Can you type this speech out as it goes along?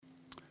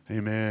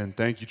Amen.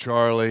 Thank you,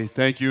 Charlie.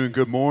 Thank you and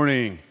good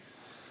morning.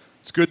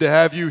 It's good to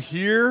have you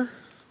here.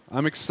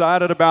 I'm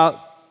excited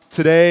about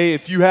today.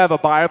 If you have a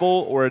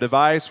Bible or a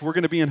device, we're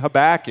going to be in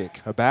Habakkuk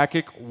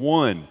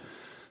 1.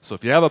 So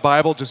if you have a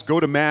Bible, just go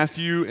to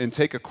Matthew and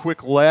take a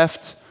quick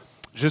left,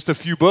 just a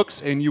few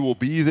books, and you will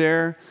be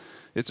there.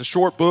 It's a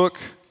short book.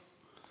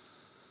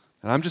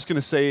 And I'm just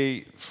going to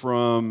say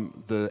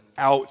from the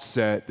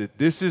outset that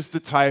this is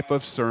the type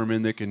of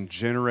sermon that can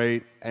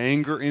generate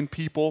anger in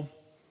people.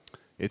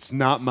 It's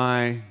not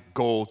my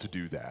goal to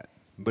do that,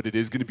 but it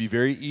is going to be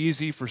very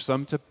easy for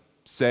some to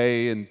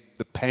say and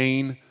the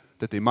pain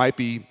that they might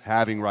be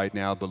having right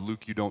now, but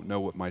Luke, you don't know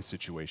what my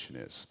situation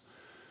is.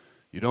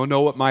 You don't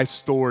know what my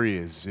story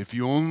is. If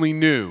you only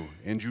knew,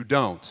 and you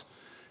don't,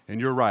 and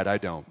you're right, I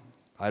don't.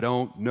 I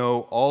don't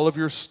know all of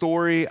your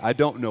story. I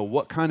don't know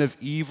what kind of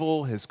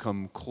evil has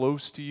come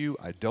close to you.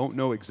 I don't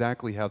know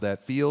exactly how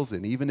that feels,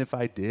 and even if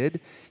I did,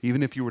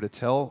 even if you were to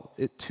tell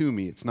it to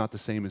me, it's not the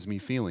same as me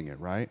feeling it,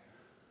 right?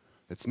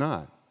 It's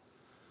not.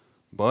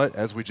 But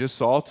as we just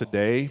saw,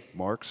 today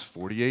marks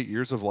 48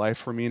 years of life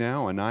for me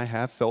now, and I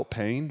have felt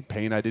pain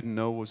I didn't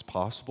know was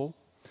possible,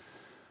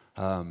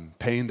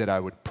 pain that I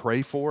would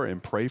pray for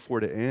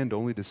to end,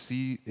 only to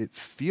see it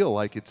feel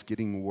like it's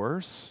getting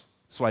worse.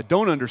 So I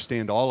don't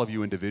understand all of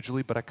you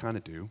individually, but I kind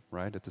of do,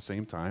 right, at the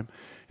same time.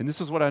 And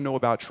this is what I know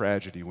about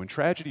tragedy. When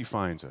tragedy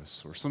finds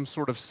us, or some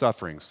sort of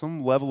suffering,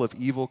 some level of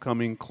evil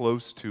coming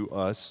close to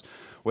us,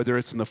 whether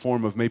it's in the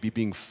form of maybe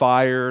being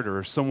fired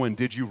or someone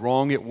did you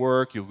wrong at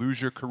work, you lose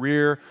your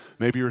career,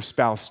 maybe your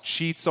spouse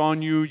cheats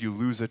on you, you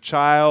lose a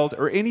child,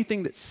 or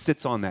anything that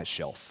sits on that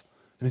shelf.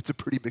 And it's a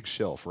pretty big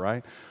shelf,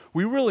 right?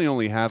 We really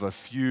only have a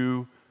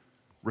few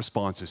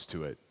responses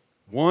to it.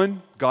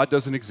 One, God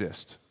doesn't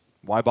exist.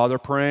 Why bother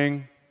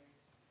praying?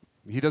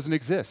 He doesn't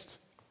exist,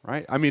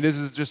 right? I mean, this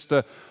is just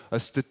a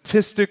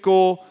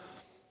statistical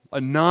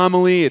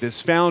anomaly. It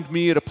has found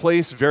me at a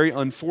place very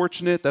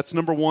unfortunate. That's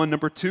number one.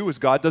 Number two is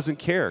God doesn't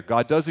care.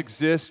 God does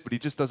exist, but he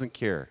just doesn't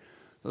care.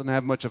 Doesn't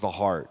have much of a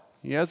heart.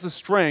 He has the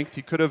strength.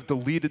 He could have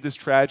deleted this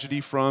tragedy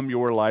from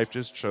your life,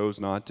 just chose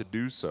not to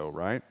do so,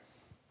 right?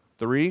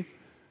 Three,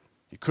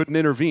 he couldn't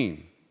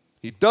intervene.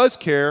 He does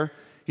care.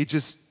 He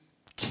just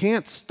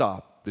can't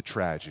stop the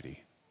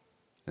tragedy.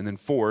 And then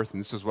fourth, and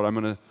this is what I'm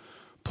going to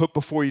put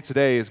before you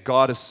today, is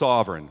God is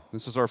sovereign.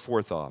 This is our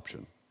fourth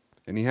option.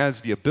 And he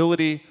has the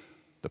ability,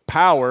 the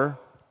power,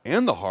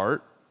 and the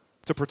heart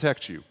to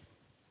protect you.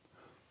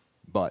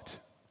 But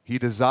he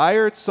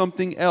desired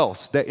something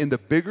else that in the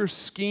bigger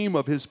scheme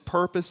of his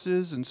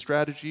purposes and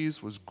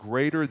strategies was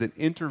greater than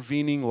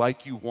intervening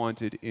like you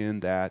wanted in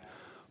that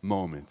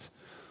moment.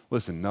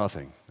 Listen,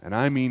 nothing, and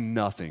I mean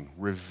nothing,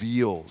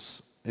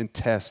 reveals and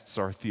tests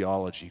our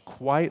theology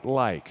quite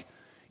like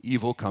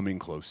evil coming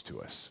close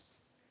to us,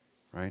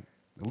 right?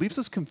 It leaves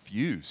us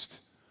confused,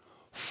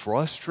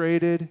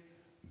 frustrated,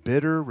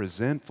 bitter,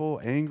 resentful,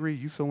 angry,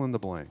 you fill in the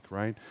blank,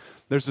 right?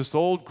 There's this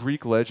old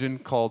Greek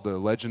legend called the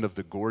legend of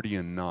the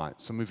Gordian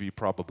knot. Some of you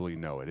probably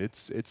know it.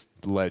 It's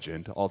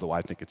legend, although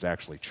I think it's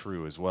actually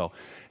true as well.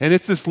 And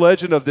it's this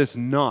legend of this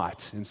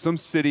knot in some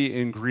city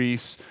in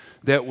Greece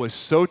that was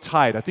so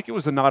tight. I think it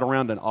was a knot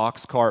around an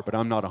ox cart, but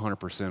I'm not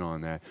 100%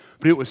 on that.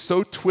 But it was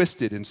so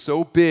twisted and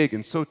so big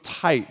and so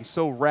tight and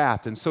so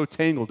wrapped and so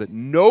tangled that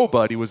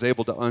nobody was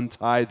able to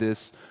untie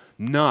this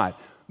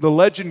knot. The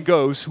legend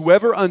goes,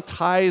 whoever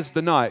unties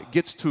the knot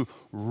gets to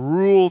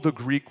rule the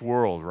Greek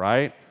world,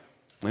 right?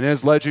 And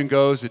as legend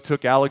goes, it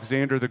took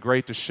Alexander the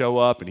Great to show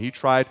up, and he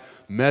tried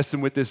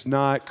messing with this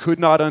knot, could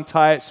not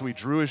untie it, so he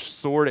drew his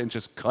sword and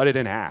just cut it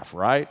in half,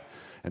 right?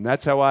 And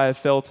that's how I have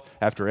felt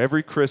after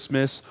every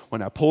Christmas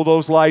when I pull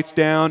those lights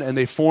down and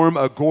they form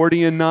a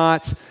Gordian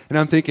knot, and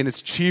I'm thinking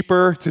it's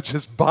cheaper to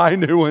just buy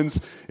new ones.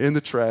 In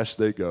the trash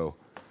they go.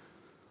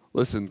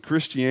 Listen,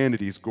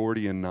 Christianity's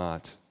Gordian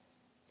knot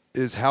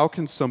is how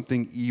can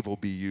something evil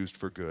be used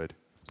for good?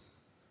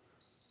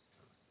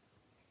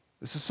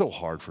 This is so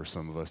hard for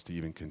some of us to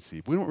even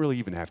conceive. We don't really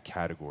even have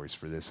categories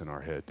for this in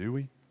our head, do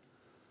we?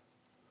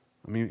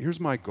 I mean, here's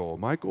my goal.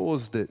 My goal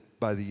is that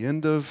by the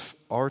end of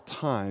our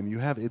time, you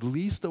have at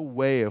least a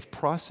way of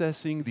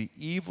processing the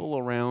evil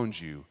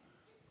around you,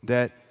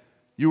 that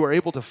you are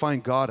able to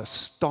find God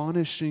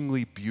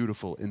astonishingly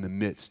beautiful in the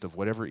midst of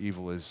whatever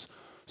evil is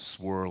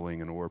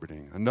swirling and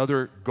orbiting.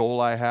 Another goal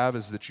I have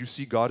is that you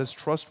see God as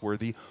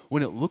trustworthy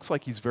when it looks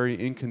like he's very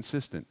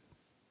inconsistent.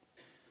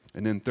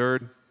 And then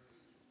third,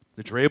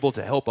 that you're able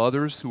to help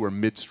others who are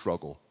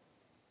mid-struggle.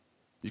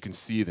 You can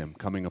see them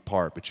coming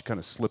apart, but you kind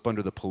of slip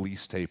under the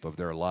police tape of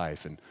their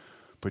life and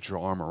put your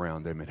arm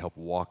around them and help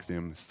walk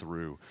them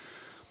through.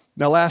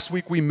 Now, last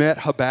week we met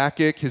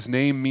Habakkuk. His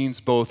name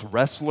means both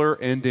wrestler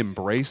and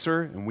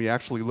embracer, and we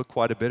actually looked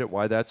quite a bit at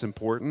why that's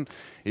important.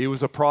 He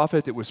was a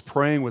prophet that was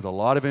praying with a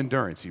lot of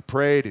endurance. He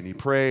prayed and he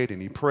prayed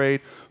and he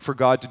prayed for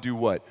God to do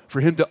what? For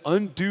him to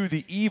undo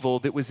the evil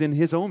that was in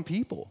his own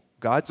people,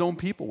 God's own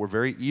people were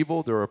very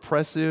evil. They're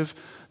oppressive.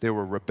 They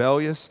were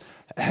rebellious.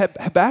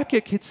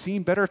 Habakkuk had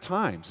seen better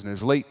times. In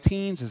his late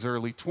teens, his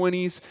early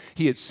 20s,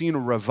 he had seen a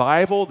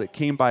revival that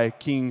came by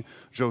King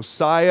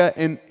Josiah,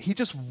 and he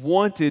just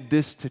wanted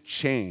this to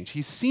change.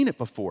 He's seen it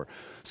before.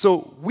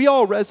 So we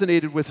all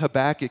resonated with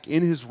Habakkuk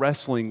in his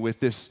wrestling with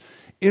this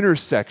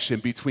intersection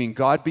between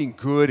God being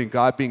good and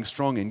God being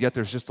strong, and yet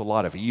there's just a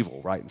lot of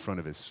evil right in front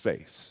of his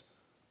face,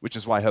 which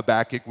is why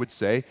Habakkuk would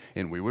say,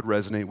 and we would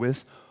resonate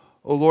with,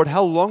 "Oh Lord,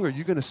 how long are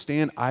you going to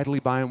stand idly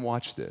by and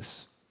watch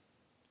this?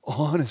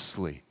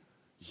 Honestly,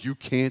 you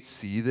can't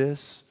see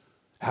this?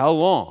 How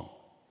long?"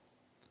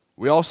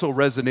 We also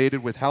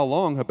resonated with how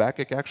long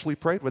Habakkuk actually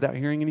prayed without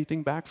hearing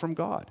anything back from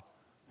God.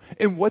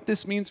 And what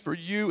this means for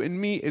you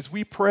and me is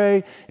we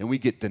pray and we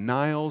get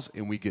denials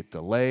and we get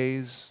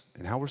delays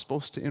and how we're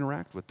supposed to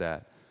interact with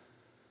that.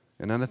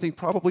 And then I think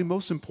probably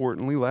most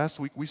importantly, last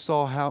week we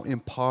saw how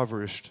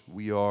impoverished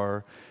we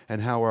are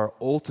and how our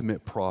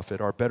ultimate prophet,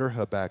 our better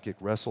Habakkuk,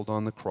 wrestled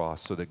on the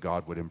cross so that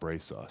God would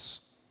embrace us.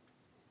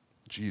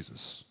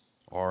 Jesus,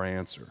 our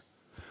answer.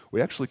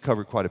 We actually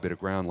covered quite a bit of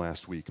ground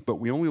last week, but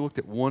we only looked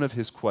at one of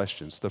his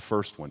questions, the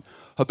first one.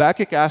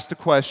 Habakkuk asked a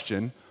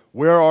question,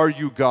 "Where are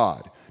you,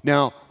 God?"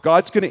 Now,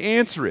 God's going to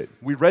answer it.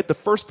 We read the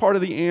first part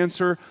of the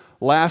answer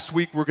last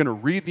week. We're going to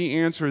read the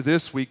answer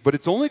this week, but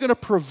it's only going to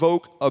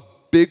provoke a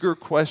bigger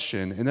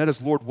question, and that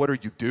is, Lord, what are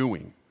you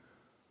doing?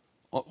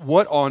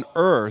 What on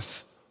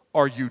earth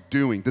are you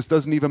doing? This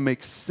doesn't even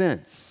make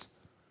sense.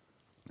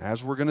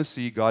 As we're going to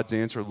see, God's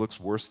answer looks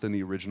worse than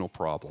the original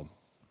problem.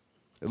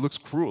 It looks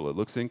cruel. It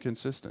looks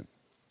inconsistent.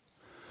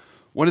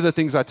 One of the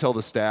things I tell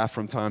the staff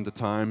from time to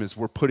time is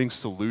we're putting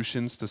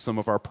solutions to some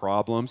of our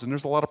problems, and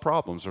there's a lot of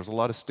problems. There's a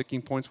lot of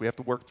sticking points. We have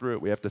to work through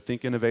it. We have to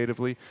think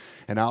innovatively.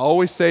 And I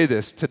always say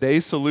this,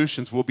 today's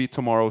solutions will be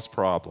tomorrow's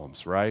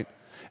problems, right?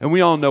 And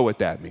we all know what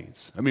that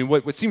means. I mean,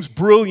 what seems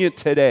brilliant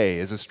today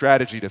as a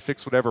strategy to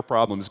fix whatever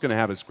problem is going to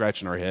have us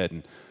scratching our head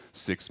in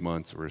 6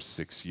 months or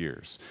 6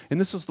 years.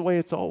 And this is the way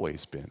it's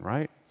always been,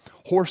 right?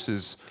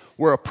 Horses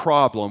were a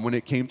problem when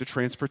it came to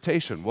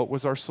transportation. What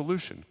was our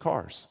solution?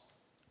 Cars.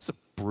 It's a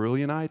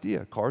brilliant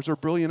idea. Cars are a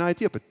brilliant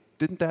idea, but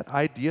didn't that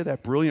idea,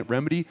 that brilliant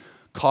remedy,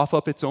 cough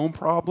up its own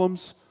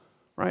problems,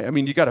 right? I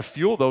mean, you got to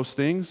fuel those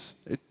things.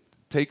 It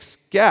takes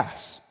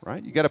gas,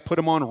 right? You got to put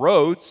them on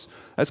roads.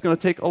 That's going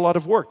to take a lot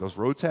of work. Those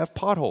roads have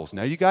potholes.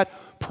 Now you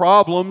got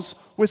problems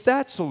with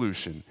that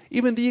solution.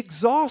 Even the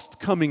exhaust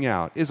coming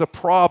out is a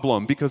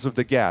problem because of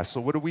the gas.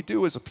 So what do we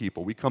do as a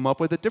people? We come up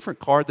with a different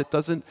car that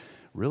doesn't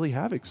really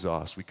have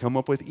exhaust. We come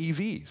up with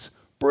EVs.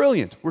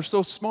 Brilliant. We're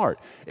so smart.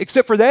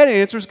 Except for that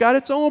answer's got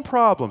its own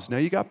problems. Now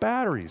you got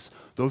batteries.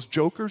 Those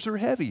jokers are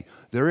heavy.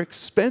 They're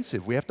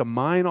expensive. We have to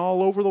mine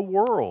all over the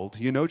world,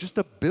 just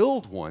to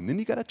build one. Then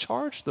you got to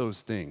charge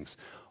those things.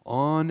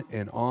 On,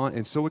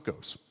 and so it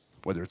goes.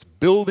 Whether it's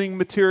building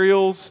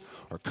materials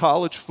or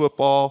college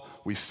football,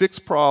 we fix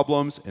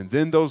problems, and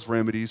then those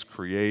remedies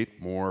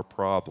create more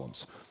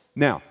problems.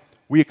 Now,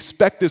 we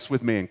expect this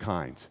with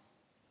mankind.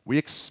 We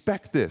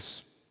expect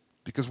this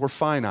because we're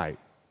finite.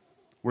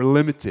 We're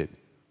limited.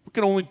 We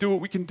can only do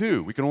what we can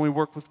do. We can only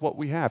work with what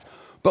we have.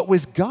 But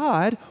with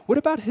God, what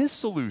about his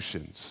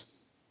solutions?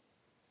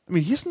 I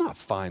mean, he's not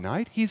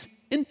finite. He's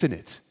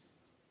infinite.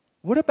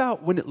 What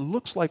about when it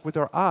looks like with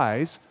our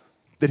eyes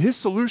that his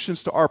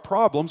solutions to our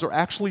problems are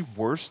actually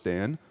worse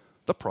than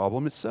the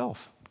problem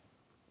itself?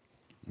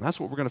 And that's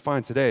what we're going to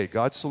find today.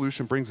 God's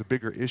solution brings a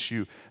bigger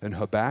issue, and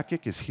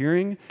Habakkuk is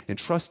hearing and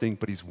trusting,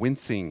 but he's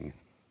wincing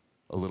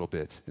a little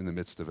bit in the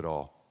midst of it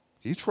all.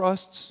 He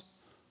trusts,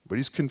 but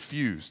he's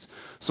confused.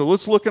 So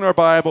let's look in our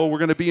Bible. We're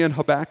going to be in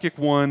Habakkuk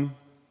 1,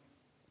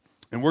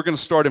 and we're going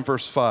to start in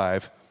verse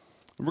 5.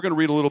 And we're going to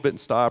read a little bit and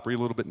stop, read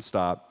a little bit and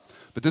stop.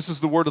 But this is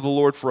the word of the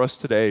Lord for us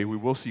today. We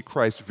will see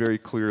Christ very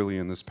clearly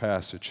in this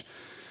passage.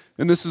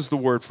 And this is the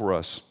word for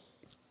us.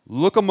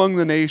 Look among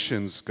the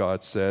nations,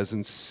 God says,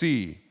 and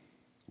see,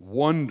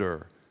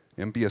 wonder,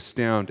 and be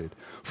astounded.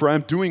 For I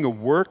am doing a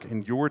work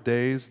in your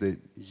days that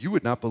you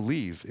would not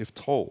believe if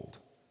told.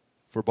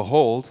 For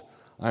behold,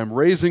 I am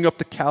raising up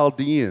the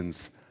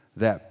Chaldeans,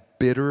 that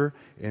bitter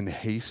and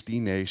hasty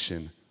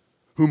nation,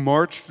 who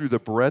march through the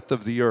breadth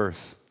of the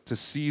earth to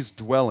seize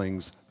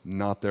dwellings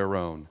not their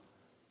own.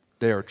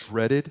 They are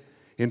dreaded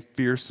and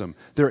fearsome.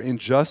 Their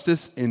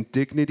injustice and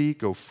dignity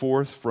go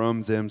forth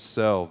from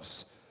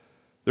themselves.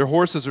 Their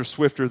horses are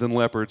swifter than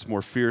leopards,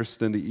 more fierce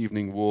than the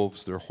evening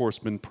wolves. Their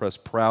horsemen press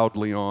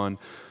proudly on.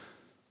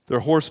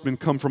 Their horsemen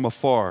come from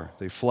afar.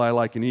 They fly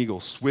like an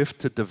eagle, swift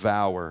to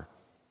devour.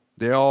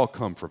 They all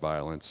come for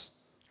violence,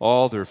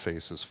 all their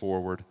faces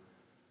forward.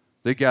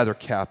 They gather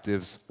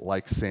captives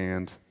like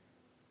sand.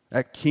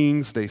 At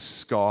kings they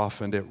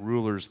scoff, and at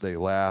rulers they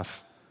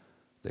laugh.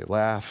 They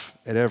laugh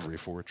at every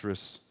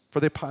fortress, for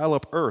they pile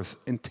up earth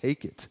and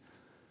take it.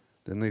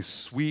 Then they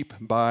sweep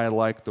by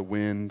like the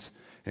wind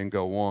and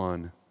go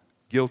on,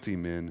 guilty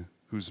men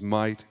whose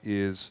might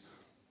is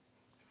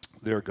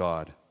their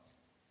God.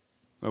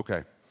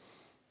 Okay,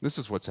 this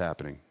is what's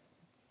happening.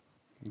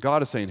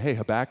 God is saying, hey,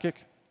 Habakkuk,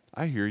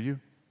 I hear you.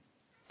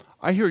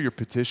 I hear your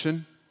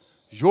petition.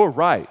 you're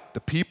right.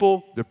 The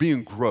people, they're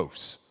being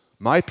gross.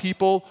 My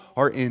people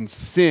are in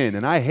sin,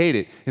 and I hate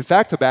it. In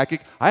fact,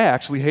 Habakkuk, I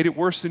actually hate it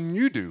worse than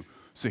you do.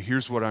 So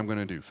here's what I'm going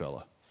to do,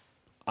 fella.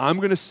 I'm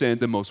going to send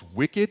the most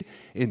wicked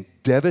and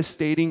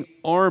devastating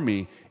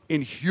army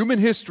in human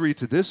history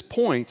to this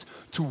point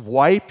to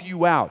wipe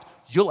you out.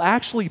 You'll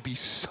actually be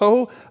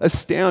so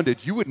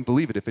astounded, you wouldn't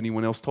believe it if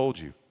anyone else told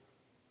you.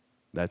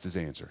 That's his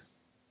answer,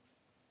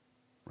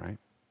 right?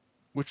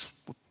 Which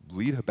would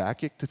lead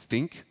Habakkuk to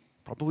think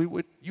probably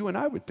what you and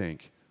I would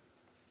think.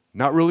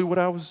 Not really what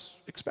I was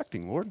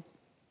expecting, Lord.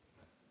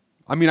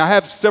 I mean, I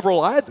have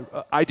several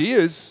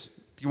ideas,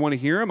 if you want to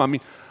hear them. I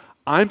mean,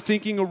 I'm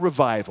thinking a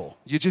revival.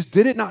 You just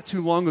did it not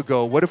too long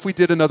ago. What if we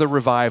did another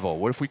revival?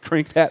 What if we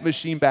cranked that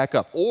machine back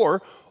up?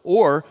 Or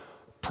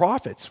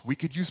prophets, we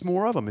could use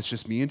more of them. It's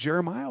just me and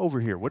Jeremiah over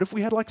here. What if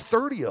we had like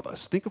 30 of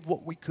us? Think of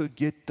what we could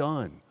get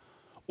done.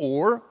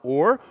 Or,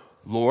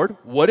 Lord,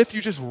 what if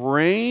you just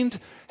rained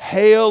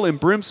hail and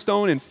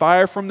brimstone and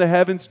fire from the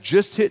heavens,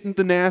 just hitting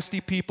the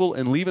nasty people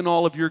and leaving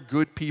all of your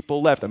good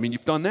people left? I mean,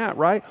 you've done that,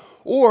 right?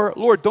 Or,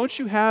 Lord, don't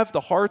you have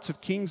the hearts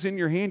of kings in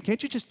your hand?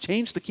 Can't you just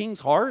change the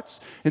king's hearts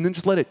and then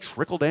just let it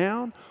trickle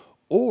down?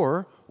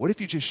 Or what if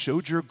you just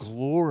showed your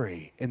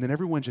glory and then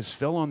everyone just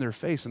fell on their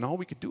face and all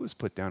we could do is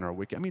put down our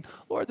wicked? I mean,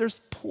 Lord, there's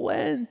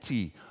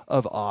plenty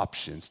of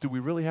options. Do we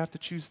really have to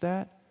choose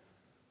that?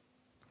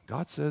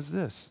 God says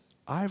this.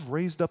 I've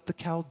raised up the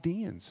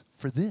Chaldeans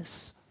for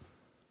this.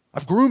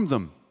 I've groomed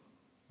them,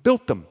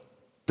 built them,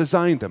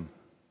 designed them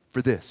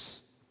for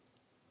this.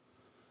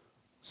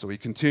 So he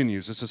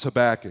continues. This is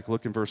Habakkuk.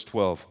 Look in verse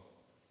 12.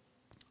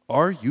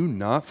 Are you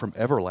not from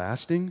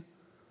everlasting?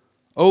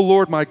 O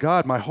Lord, my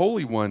God, my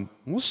Holy One,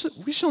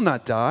 we shall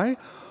not die.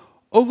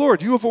 O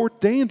Lord, you have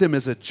ordained them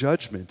as a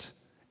judgment,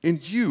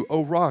 and you,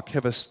 O Rock,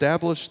 have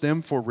established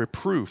them for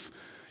reproof.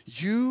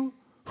 You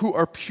who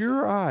are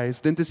pure eyes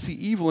than to see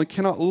evil and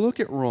cannot look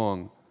at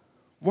wrong.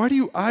 Why do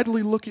you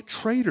idly look at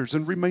traitors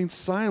and remain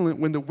silent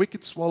when the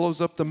wicked swallows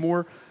up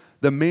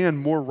the man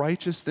more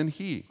righteous than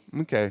he?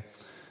 Okay.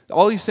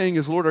 All he's saying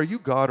is, Lord, are you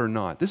God or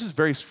not? This is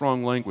very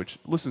strong language.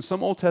 Listen,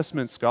 some Old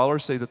Testament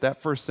scholars say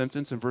that first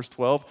sentence in verse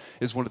 12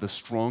 is one of the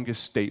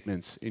strongest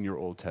statements in your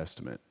Old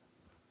Testament.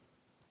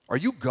 Are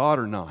you God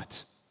or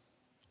not?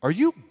 Are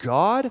you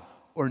God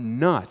or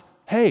not?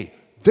 Hey,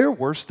 they're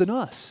worse than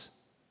us.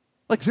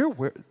 Like,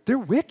 they're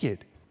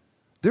wicked.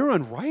 They're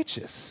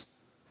unrighteous.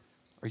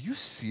 Are you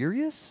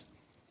serious?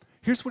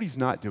 Here's what he's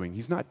not doing.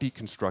 He's not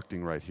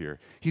deconstructing right here.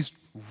 He's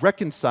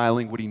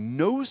reconciling what he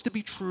knows to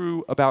be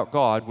true about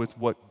God with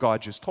what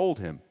God just told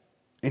him.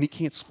 And he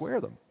can't square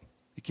them.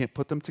 He can't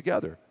put them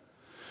together.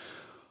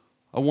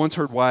 I once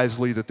heard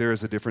wisely that there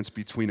is a difference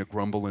between a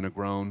grumble and a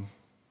groan,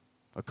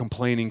 a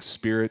complaining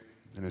spirit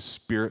and a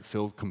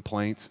spirit-filled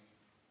complaint.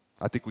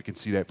 I think we can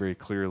see that very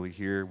clearly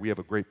here. We have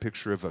a great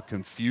picture of a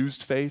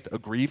confused faith, a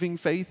grieving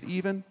faith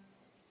even.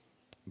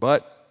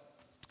 But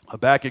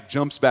Habakkuk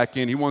jumps back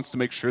in. He wants to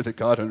make sure that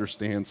God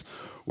understands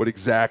what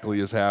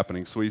exactly is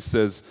happening. So he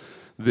says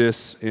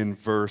this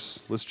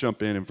let's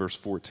jump in verse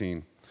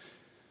 14.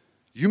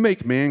 You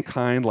make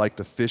mankind like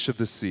the fish of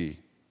the sea,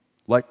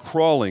 like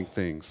crawling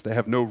things that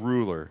have no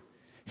ruler.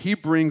 He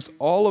brings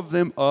all of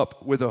them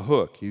up with a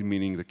hook, he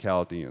meaning the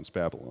Chaldeans,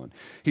 Babylon.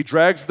 He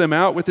drags them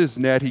out with his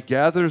net. He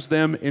gathers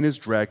them in his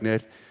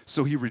dragnet,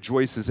 so he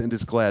rejoices and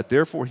is glad.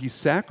 Therefore he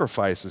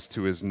sacrifices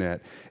to his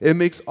net and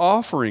makes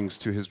offerings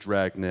to his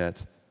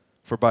dragnet.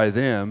 For by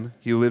them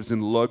he lives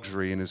in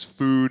luxury and his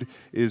food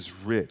is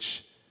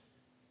rich.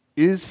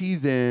 Is he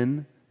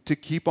then to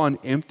keep on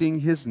emptying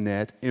his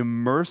net and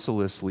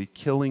mercilessly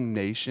killing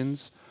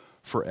nations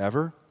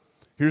forever?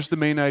 Here's the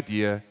main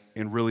idea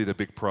and really the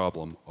big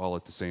problem all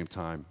at the same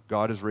time.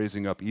 God is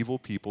raising up evil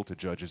people to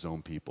judge his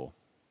own people.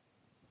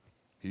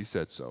 He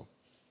said so.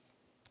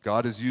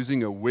 God is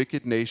using a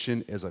wicked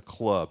nation as a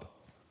club.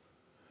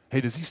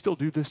 Hey, does he still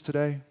do this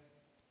today?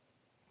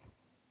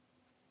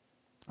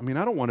 I mean,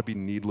 I don't want to be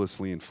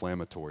needlessly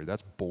inflammatory.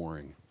 That's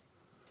boring.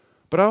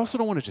 But I also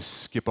don't want to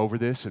just skip over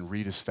this and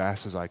read as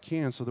fast as I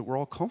can so that we're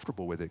all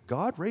comfortable with it.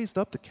 God raised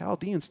up the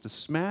Chaldeans to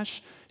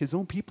smash his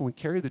own people and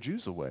carry the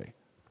Jews away.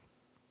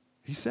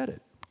 He said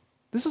it.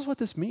 This is what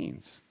this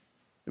means,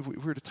 if we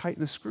were to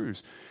tighten the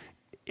screws.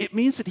 It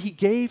means that he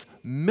gave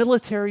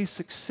military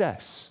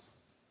success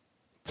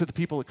to the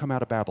people that come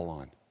out of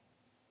Babylon.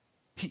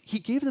 He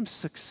gave them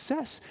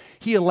success.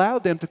 He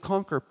allowed them to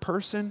conquer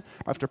person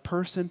after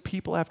person,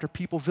 people after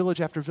people,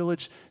 village after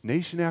village,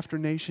 nation after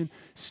nation,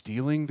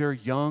 stealing their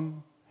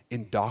young,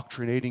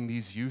 indoctrinating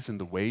these youth in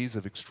the ways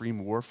of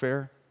extreme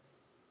warfare.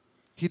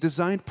 He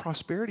designed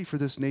prosperity for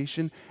this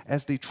nation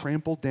as they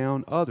trampled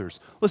down others.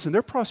 Listen,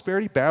 their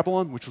prosperity,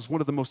 Babylon, which was one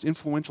of the most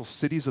influential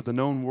cities of the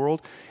known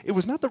world, it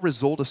was not the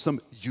result of some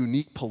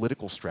unique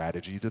political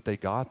strategy that they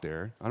got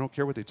there. I don't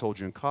care what they told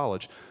you in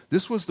college.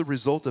 This was the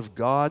result of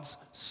God's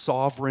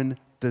sovereign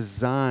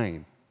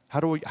design. How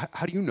do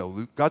you know,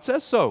 Luke? God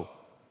says so.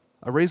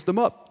 I raised them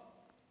up.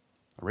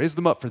 I raised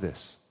them up for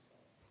this.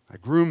 I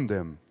groomed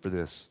them for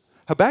this.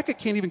 Habakkuk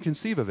can't even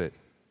conceive of it.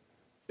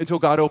 until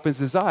God opens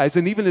his eyes.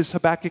 And even as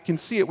Habakkuk can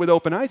see it with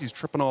open eyes, he's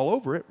tripping all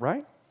over it,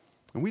 right?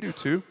 And we do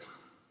too.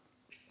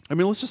 I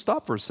mean, let's just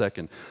stop for a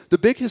second. The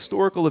big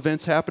historical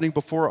events happening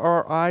before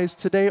our eyes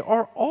today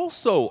are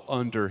also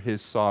under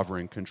his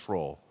sovereign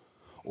control,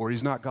 or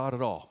he's not God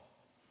at all.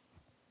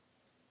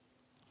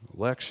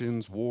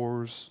 Elections,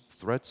 wars,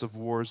 threats of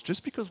wars.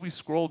 Just because we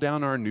scroll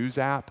down our news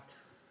app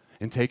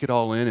and take it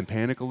all in and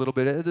panic a little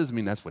bit, it doesn't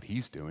mean that's what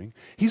he's doing.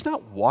 He's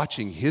not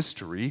watching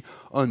history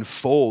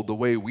unfold the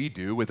way we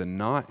do with a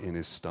knot in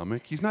his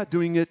stomach. He's not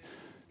doing it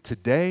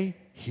today.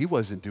 He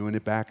wasn't doing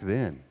it back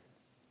then.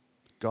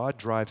 God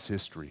drives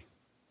history.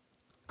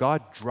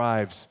 God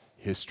drives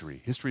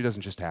history. History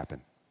doesn't just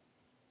happen.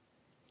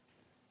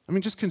 I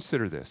mean, just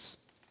consider this.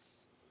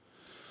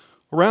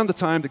 Around the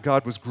time that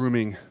God was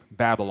grooming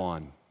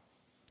Babylon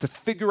to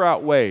figure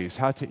out ways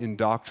how to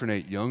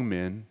indoctrinate young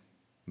men,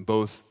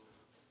 both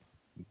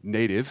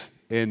native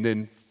and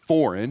then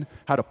foreign,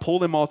 how to pull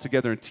them all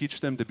together and teach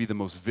them to be the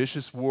most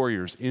vicious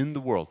warriors in the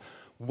world.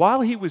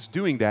 While he was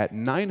doing that,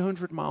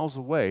 900 miles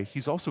away,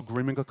 he's also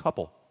grooming a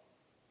couple.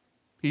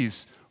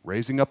 He's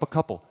raising up a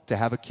couple to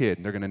have a kid,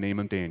 and they're going to name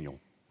him Daniel,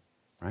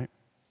 right?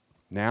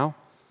 Now,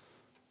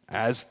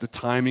 as the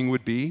timing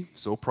would be,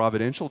 so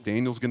providential,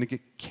 Daniel's going to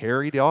get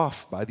carried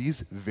off by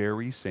these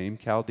very same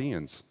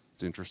Chaldeans.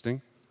 It's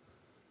interesting.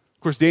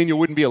 Of course, Daniel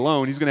wouldn't be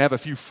alone. He's going to have a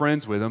few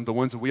friends with him, the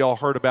ones that we all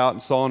heard about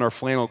and saw in our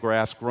flannel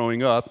graphs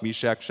growing up,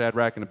 Meshach,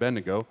 Shadrach, and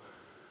Abednego.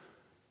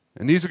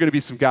 And these are going to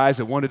be some guys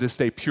that wanted to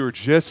stay pure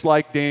just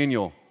like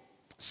Daniel.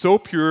 So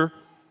pure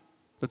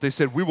that they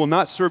said, "We will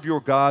not serve your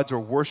gods or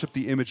worship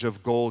the image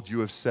of gold you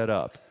have set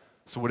up."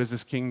 So what does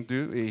this king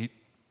do? He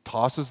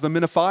tosses them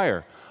in a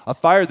fire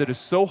that is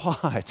so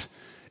hot,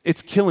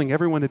 it's killing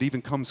everyone that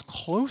even comes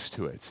close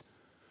to it.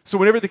 So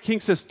whenever the king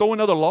says, "Throw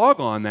another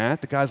log on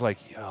that," the guy's like,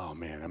 "Oh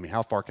man, I mean,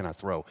 how far can I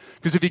throw?"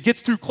 Because if he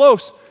gets too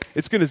close,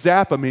 it's going to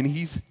zap him and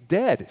he's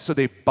dead. So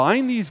they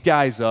bind these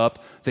guys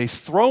up, they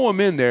throw them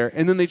in there,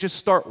 and then they just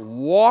start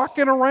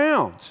walking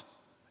around.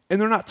 And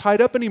they're not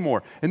tied up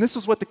anymore. And this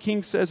is what the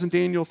king says in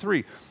Daniel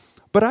 3.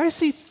 "But I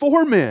see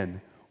 4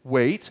 men.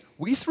 Wait,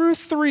 we threw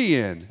 3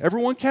 in.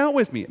 Everyone count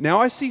with me. Now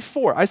I see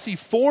 4. I see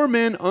 4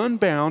 men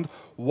unbound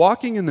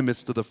walking in the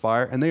midst of the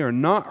fire, and they are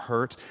not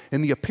hurt.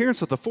 And the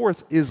appearance of the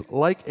 4th is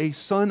like a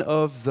son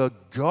of the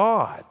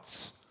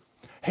gods."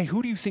 Hey,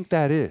 who do you think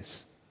that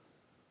is?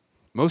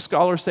 Most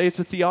scholars say it's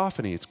a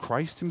theophany. It's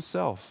Christ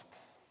himself.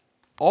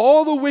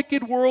 All the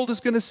wicked world is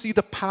going to see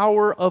the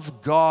power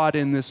of God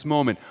in this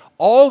moment.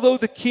 Although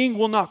the king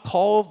will not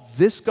call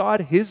this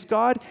God his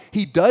God,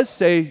 he does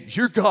say,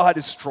 "Your God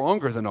is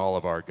stronger than all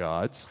of our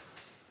gods."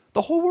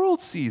 The whole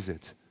world sees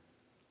it.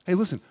 Hey,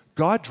 listen,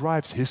 God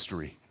drives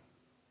history.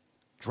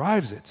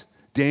 Drives it.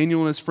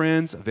 Daniel and his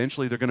friends,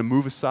 eventually they're going to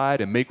move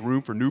aside and make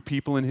room for new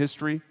people in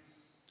history.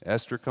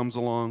 Esther comes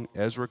along,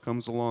 Ezra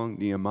comes along,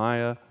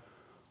 Nehemiah.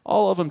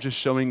 All of them just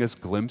showing us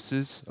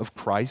glimpses of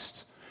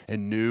Christ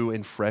in new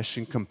and fresh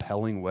and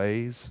compelling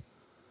ways.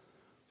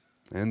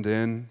 And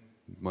then,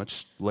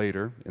 much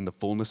later, in the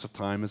fullness of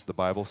time, as the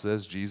Bible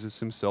says, Jesus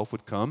himself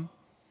would come.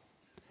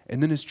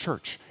 And then his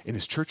church. And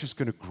his church is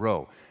going to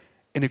grow.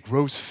 And it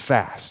grows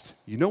fast.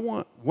 You know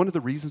what? One of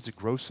the reasons it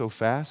grows so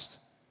fast?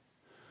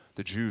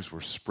 The Jews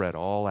were spread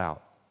all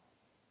out.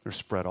 They're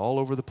spread all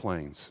over the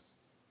plains.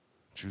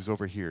 Jews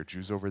over here,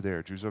 Jews over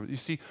there, Jews over... You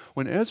see,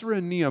 when Ezra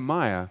and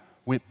Nehemiah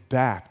went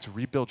back to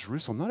rebuild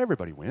Jerusalem, not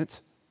everybody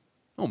went.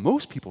 No,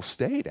 most people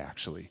stayed,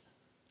 actually.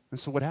 And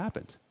so what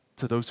happened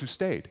to those who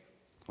stayed?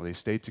 Well, they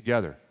stayed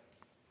together.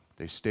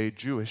 They stayed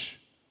Jewish.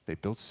 They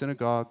built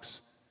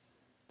synagogues.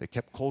 They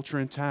kept culture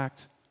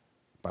intact.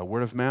 By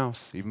word of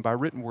mouth, even by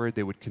written word,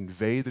 they would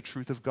convey the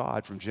truth of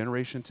God from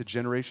generation to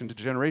generation to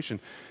generation.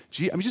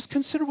 I mean, just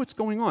consider what's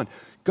going on.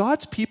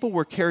 God's people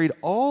were carried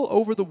all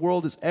over the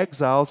world as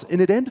exiles,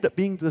 and it ended up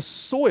being the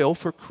soil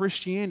for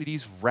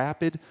Christianity's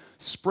rapid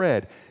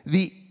spread.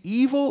 The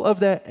evil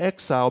of that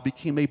exile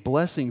became a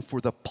blessing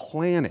for the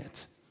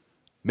planet,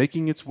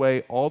 making its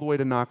way all the way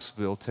to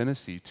Knoxville,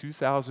 Tennessee,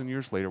 2,000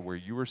 years later, where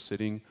you are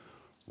sitting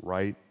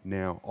right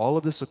now. All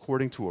of this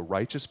according to a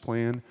righteous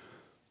plan,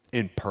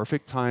 in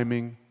perfect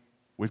timing,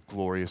 with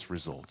glorious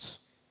results.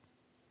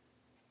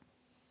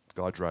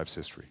 God drives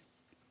history.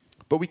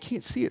 But we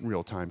can't see it in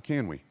real time,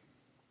 can we?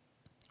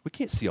 We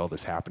can't see all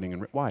this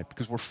happening. Why?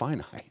 Because we're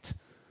finite.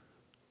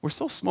 We're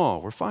so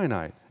small. We're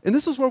finite. And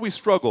this is where we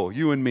struggle,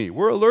 you and me.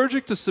 We're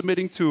allergic to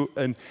submitting to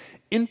an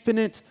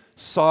infinite,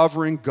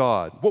 sovereign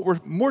God. What we're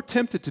more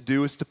tempted to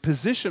do is to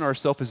position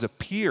ourselves as a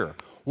peer,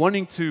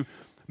 wanting to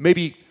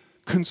maybe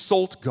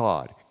consult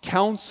God,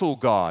 counsel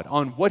God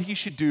on what he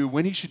should do,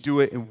 when he should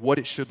do it, and what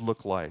it should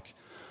look like.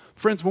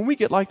 Friends, when we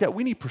get like that,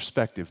 we need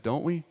perspective,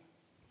 don't we?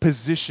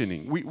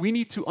 Positioning. We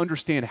need to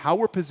understand how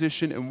we're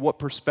positioned and what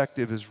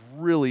perspective is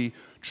really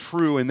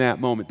true in that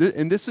moment.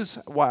 And this is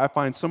why I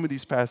find some of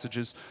these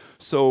passages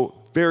so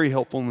very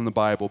helpful in the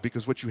Bible,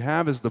 because what you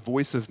have is the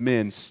voice of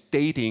men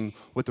stating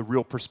what the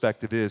real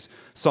perspective is.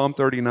 Psalm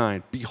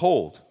 39,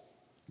 behold,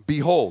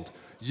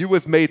 you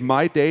have made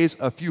my days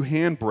a few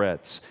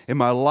handbreadths, and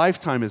my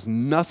lifetime is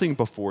nothing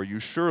before you.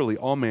 Surely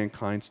all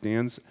mankind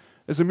stands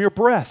as a mere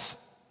breath.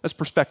 That's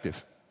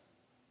perspective.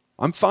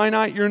 I'm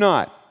finite, you're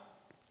not.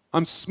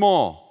 I'm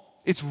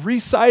small. It's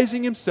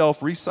resizing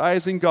himself,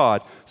 resizing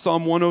God.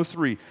 Psalm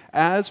 103,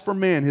 as for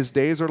man, his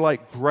days are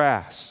like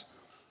grass.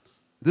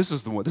 This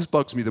is the one, this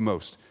bugs me the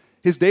most.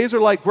 His days are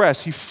like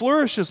grass. He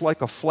flourishes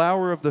like a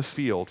flower of the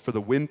field, for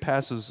the wind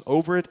passes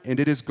over it, and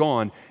it is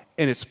gone,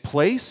 and its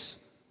place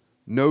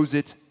knows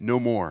it no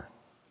more.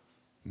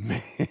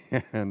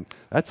 Man,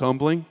 that's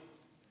humbling.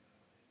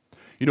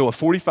 You know, a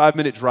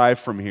 45-minute drive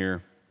from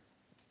here,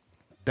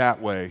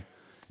 that way,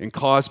 in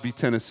Cosby,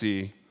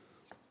 Tennessee,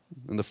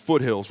 in the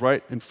foothills,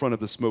 right in front of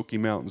the Smoky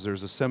Mountains,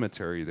 there's a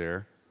cemetery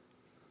there.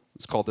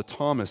 It's called the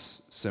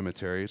Thomas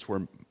Cemetery. It's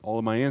where all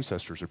of my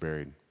ancestors are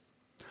buried.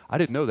 I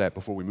didn't know that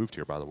before we moved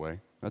here, by the way.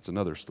 That's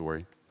another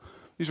story.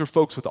 These are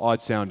folks with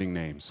odd-sounding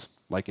names,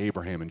 like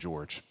Abraham and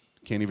George.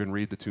 Can't even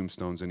read the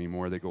tombstones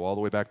anymore. They go all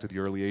the way back to the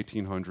early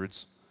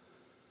 1800s.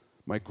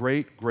 My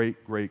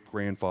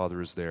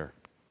great-great-great-grandfather is there.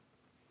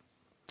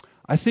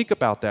 I think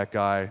about that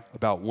guy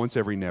about once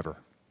every never,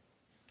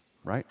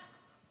 right?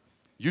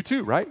 You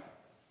too, right?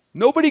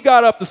 Nobody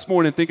got up this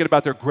morning thinking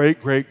about their great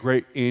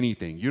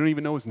anything. You don't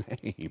even know his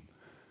name.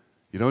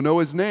 You don't know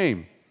his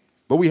name.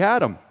 But we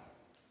had him.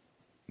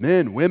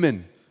 Men,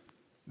 women,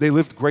 they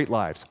lived great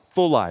lives,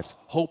 full lives,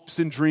 hopes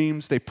and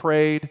dreams. They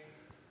prayed.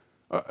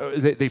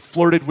 They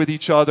flirted with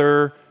each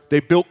other. They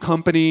built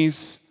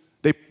companies.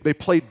 They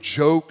played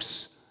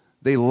jokes.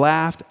 They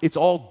laughed. It's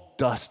all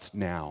dust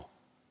now.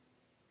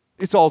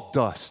 It's all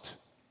dust.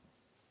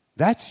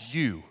 That's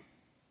you.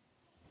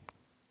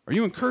 Are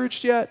you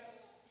encouraged yet?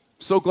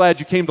 So glad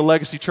you came to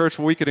Legacy Church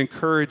where we could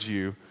encourage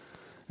you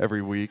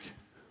every week.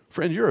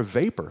 Friend, you're a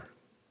vapor.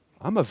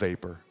 I'm a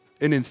vapor.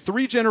 And in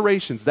 3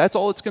 generations, that's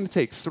all it's going to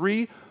take.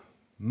 3,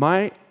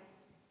 my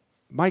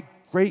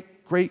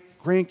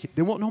great-great-grandkids,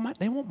 they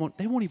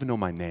won't even know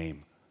my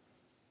name.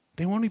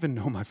 They won't even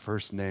know my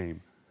first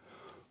name.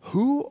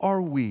 Who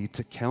are we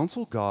to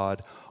counsel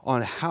God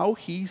on how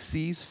he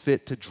sees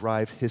fit to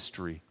drive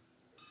history?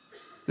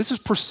 This is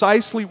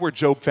precisely where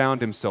Job found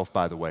himself,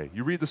 by the way.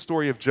 You read the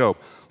story of Job.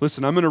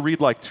 Listen, I'm going to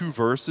read like 2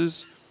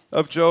 verses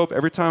of Job.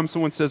 Every time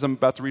someone says I'm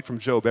about to read from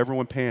Job,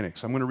 everyone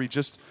panics. I'm going to read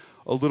just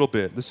a little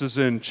bit. This is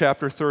in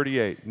chapter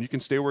 38, and you can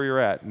stay where you're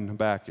at in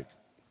Habakkuk.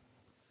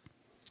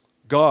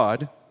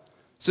 God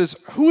says,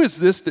 who is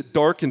this that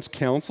darkens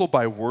counsel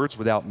by words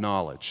without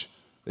knowledge?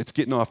 It's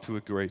getting off to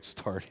a great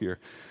start here.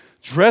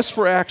 Dress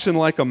for action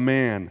like a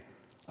man.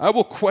 I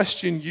will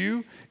question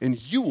you, and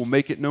you will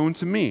make it known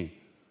to me.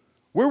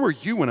 Where were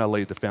you when I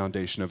laid the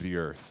foundation of the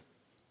earth?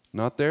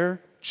 Not there?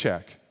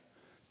 Check.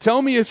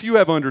 Tell me if you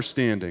have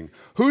understanding.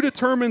 Who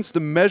determines the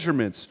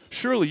measurements?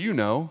 Surely you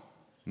know.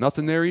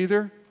 Nothing there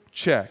either?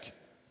 Check.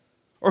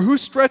 Or who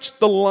stretched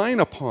the line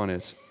upon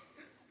it?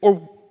 Or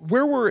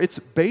where were its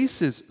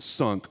bases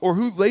sunk? Or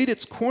who laid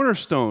its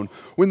cornerstone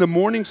when the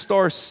morning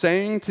stars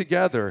sang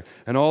together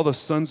and all the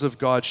sons of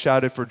God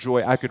shouted for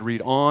joy? I could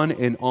read on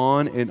and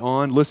on and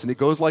on. Listen, it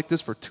goes like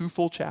this for 2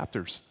 full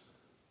chapters.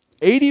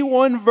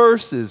 81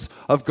 verses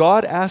of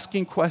God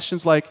asking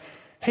questions like,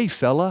 hey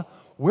fella,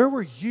 where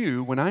were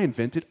you when I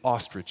invented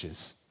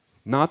ostriches?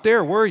 Not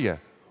there, were you?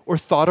 Or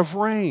thought of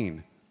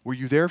rain. Were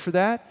you there for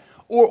that?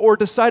 Or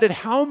decided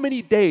how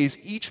many days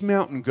each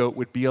mountain goat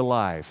would be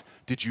alive?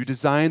 Did you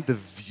design the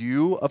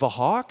view of a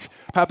hawk?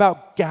 How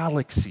about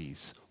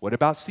galaxies? What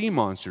about sea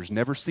monsters?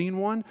 Never seen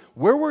one?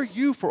 Where were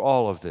you for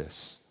all of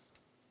this?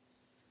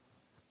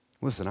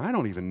 Listen, I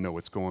don't even know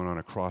what's going on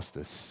across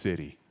this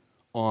city,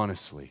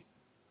 honestly.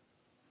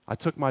 I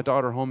took my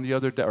daughter home the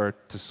other day, or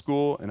to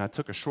school, and I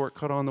took a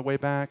shortcut on the way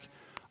back.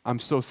 I'm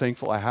so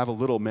thankful I have a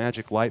little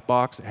magic light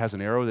box that has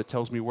an arrow that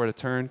tells me where to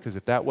turn, because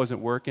if that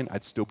wasn't working,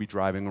 I'd still be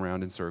driving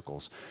around in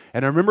circles.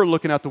 And I remember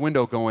looking out the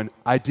window going,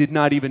 I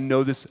didn't even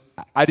know this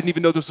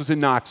was in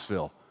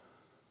Knoxville.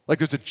 Like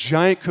there's a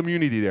giant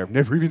community there. I've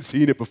never even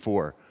seen it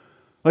before.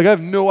 Like I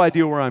have no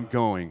idea where I'm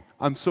going.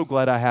 I'm so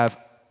glad I have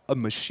a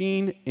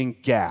machine and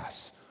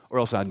gas, or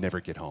else I'd never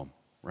get home,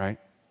 right?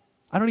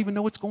 I don't even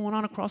know what's going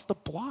on across the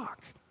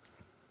block.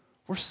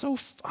 We're so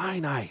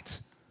finite.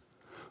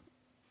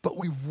 But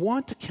we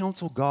want to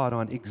counsel God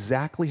on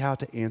exactly how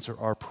to answer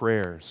our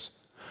prayers.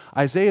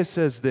 Isaiah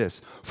says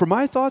this, for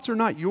my thoughts are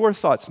not your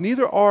thoughts,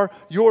 neither are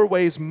your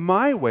ways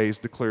my ways,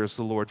 declares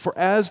the Lord. For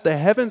as the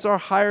heavens are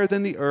higher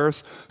than the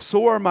earth,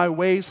 so are my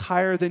ways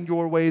higher than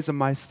your ways, and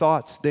my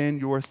thoughts than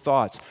your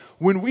thoughts.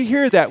 When we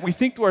hear that, we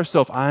think to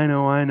ourselves, I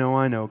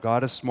know,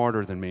 God is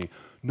smarter than me.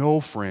 No,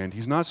 friend,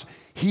 he's not.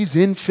 He's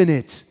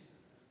infinite.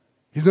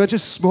 He's not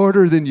just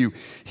smarter than you.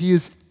 He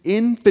is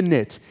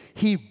infinite.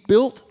 He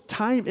built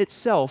time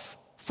itself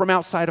from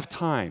outside of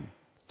time.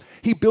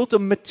 He built a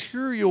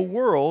material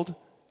world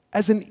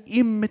as an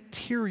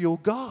immaterial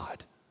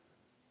God.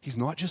 He's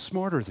not just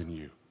smarter than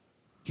you.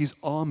 He's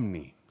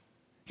omni.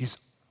 He's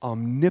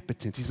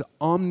omnipotent. He's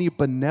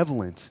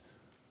omnibenevolent.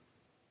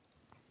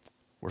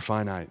 We're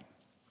finite.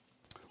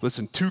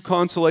 Listen, 2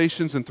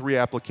 consolations and 3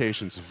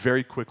 applications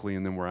very quickly,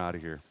 and then we're out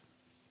of here.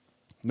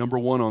 Number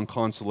one on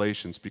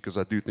consolations, because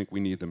I do think we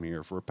need them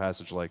here for a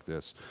passage like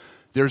this.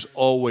 There's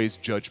always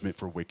judgment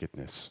for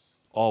wickedness.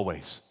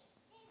 Always.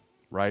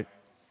 Right?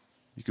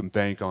 You can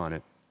bank on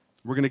it.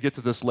 We're going to get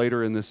to this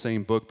later in this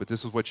same book, but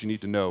this is what you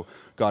need to know.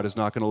 God is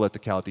not going to let the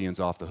Chaldeans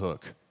off the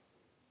hook.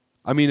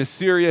 I mean,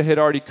 Assyria had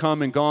already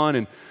come and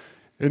gone,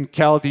 and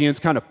Chaldeans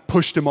kind of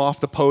pushed him off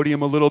the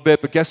podium a little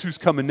bit, but guess who's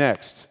coming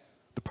next?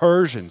 The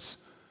Persians.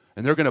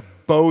 And they're going to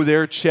bow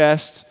their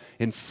chests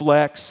and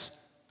flex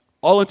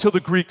all until the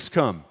Greeks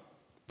come.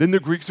 Then the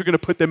Greeks are going to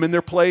put them in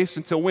their place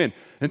until when?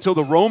 Until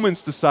the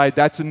Romans decide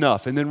that's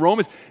enough. And then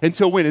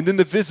until when? And then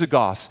the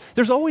Visigoths.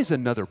 There's always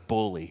another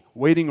bully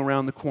waiting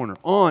around the corner.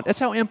 That's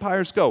how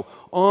empires go.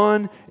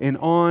 On and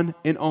on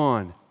and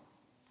on.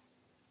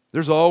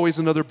 There's always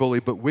another bully,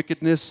 but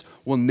wickedness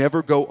will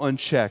never go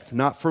unchecked,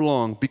 not for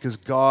long, because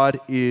God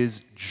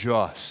is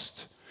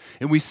just.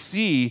 And we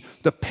see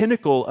the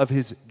pinnacle of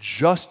his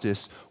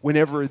justice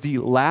whenever the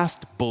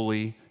last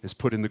bully is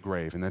put in the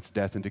grave, and that's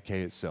death and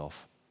decay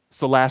itself. It's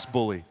the last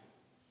bully.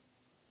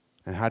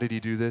 And how did he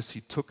do this?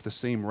 He took the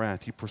same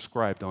wrath he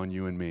prescribed on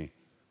you and me.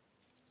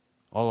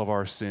 All of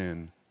our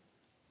sin,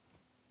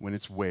 when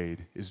it's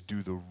weighed, is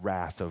due the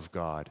wrath of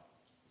God.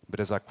 But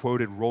as I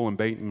quoted Roland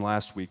Bainton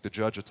last week, the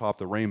judge atop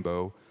the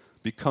rainbow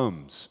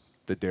becomes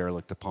the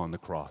derelict upon the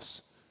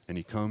cross. And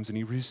he comes and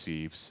he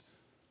receives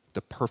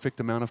the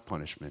perfect amount of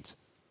punishment,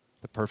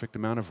 the perfect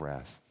amount of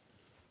wrath.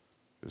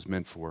 It was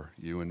meant for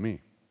you and me.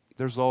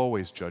 There's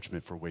always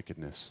judgment for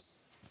wickedness.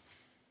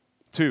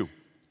 2,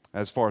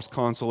 as far as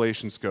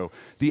consolations go,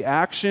 the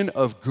action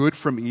of good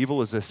from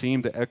evil is a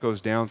theme that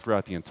echoes down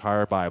throughout the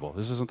entire Bible.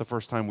 This isn't the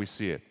first time we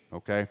see it,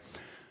 okay?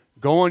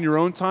 Go on your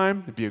own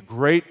time. It'd be a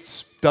great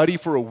study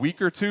for a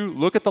week or two.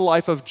 Look at the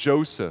life of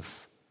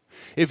Joseph.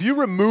 If you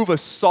remove a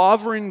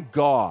sovereign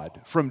God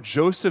from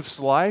Joseph's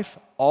life,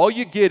 all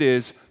you get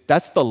is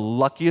that's the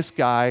luckiest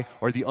guy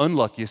or the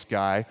unluckiest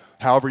guy,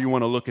 however you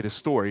want to look at his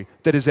story,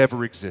 that has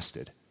ever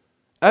existed.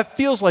 That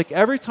feels like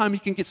every time he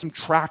can get some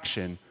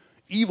traction,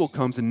 evil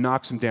comes and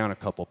knocks him down a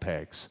couple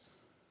pegs.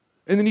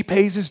 And then he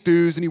pays his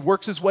dues and he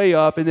works his way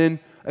up, and then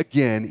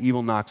again,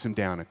 evil knocks him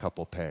down a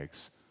couple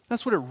pegs.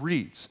 That's what it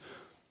reads.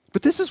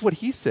 But this is what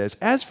he says.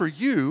 As for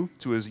you,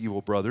 to his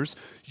evil brothers,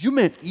 you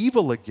meant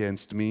evil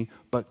against me,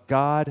 but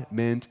God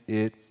meant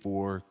it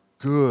for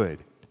good.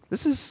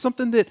 This is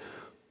something that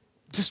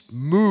just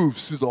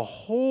moves through the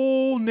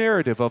whole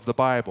narrative of the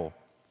Bible.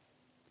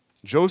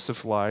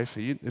 Joseph's life,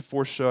 it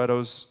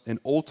foreshadows an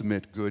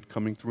ultimate good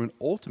coming through an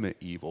ultimate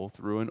evil,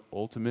 through an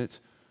ultimate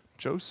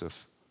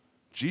Joseph.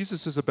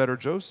 Jesus is a better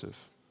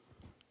Joseph,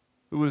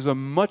 who was a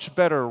much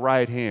better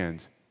right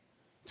hand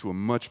to a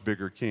much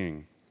bigger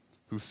king,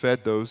 who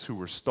fed those who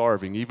were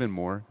starving, even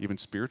more, even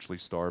spiritually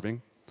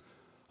starving,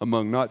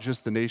 among not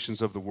just the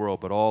nations of the world,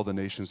 but all the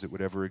nations that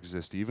would ever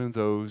exist, even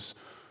those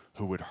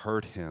who would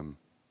hurt him.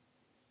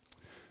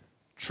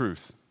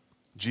 Truth.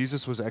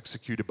 Jesus was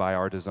executed by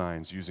our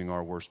designs using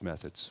our worst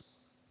methods.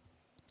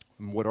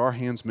 And what our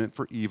hands meant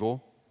for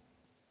evil,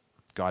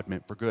 God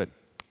meant for good.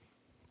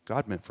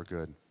 God meant for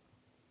good.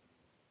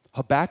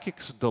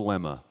 Habakkuk's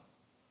dilemma,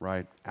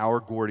 right? Our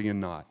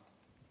Gordian knot.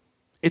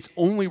 It's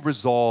only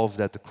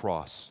resolved at the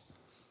cross.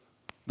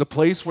 The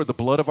place where the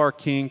blood of our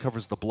King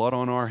covers the blood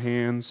on our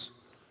hands.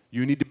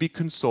 You need to be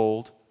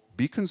consoled.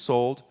 Be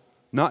consoled.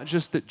 Not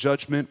just that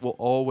judgment will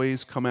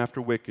always come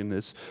after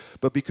wickedness,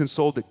 but be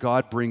consoled that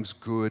God brings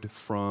good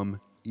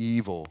from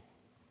evil.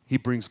 He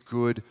brings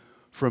good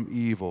from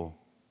evil.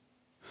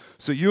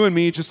 So you and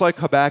me, just like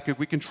Habakkuk,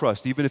 we can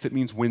trust, even if it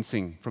means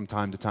wincing from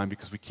time to time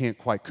because we can't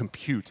quite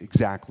compute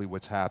exactly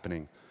what's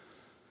happening.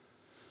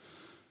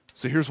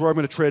 So here's where I'm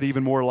going to tread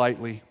even more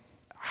lightly.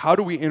 How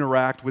do we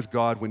interact with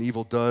God when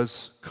evil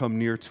does come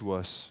near to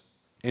us,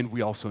 and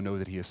we also know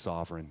that He is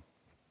sovereign,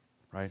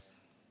 right?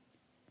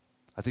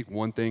 I think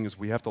one thing is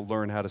we have to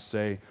learn how to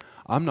say,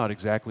 I'm not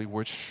exactly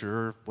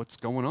sure what's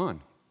going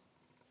on.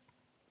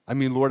 I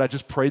mean, Lord, I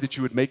just pray that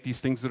you would make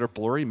these things that are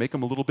blurry, make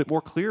them a little bit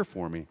more clear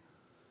for me.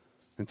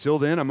 Until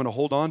then, I'm going to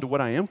hold on to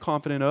what I am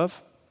confident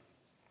of,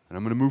 and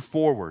I'm going to move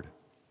forward.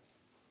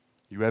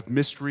 You have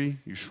mystery.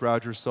 You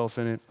shroud yourself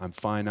in it. I'm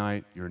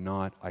finite. You're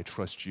not. I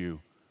trust you.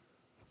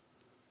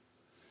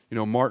 You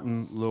know,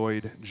 Martin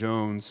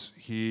Lloyd-Jones,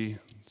 he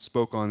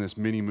spoke on this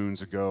many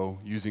moons ago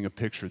using a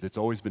picture that's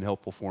always been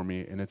helpful for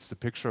me, and it's the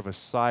picture of a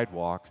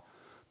sidewalk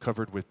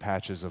covered with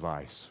patches of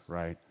ice,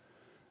 right?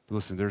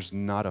 Listen, there's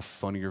not a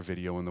funnier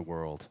video in the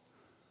world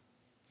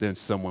than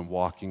someone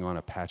walking on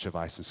a patch of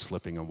ice and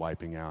slipping and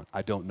wiping out.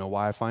 I don't know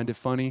why I find it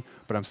funny,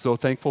 but I'm so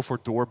thankful for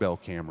doorbell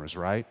cameras,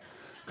 right?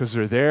 Because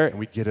they're there and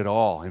we get it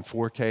all in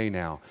 4K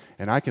now,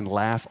 and I can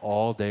laugh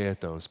all day at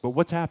those. But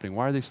what's happening?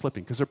 Why are they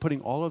slipping? Because they're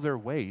putting all of their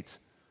weight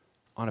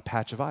on a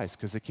patch of ice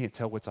because they can't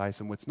tell what's ice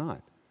and what's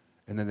not.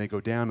 And then they go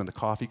down and the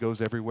coffee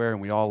goes everywhere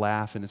and we all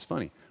laugh and it's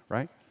funny,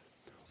 right?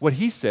 What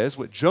he says,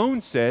 what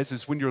Jones says,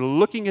 is when you're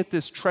looking at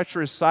this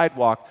treacherous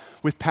sidewalk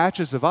with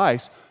patches of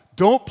ice,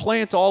 don't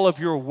plant all of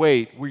your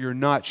weight where you're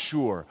not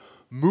sure.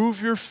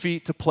 Move your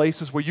feet to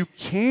places where you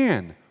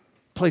can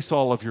place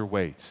all of your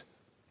weight,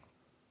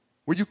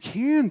 where you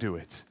can do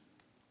it.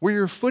 where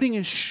your footing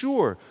is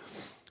sure.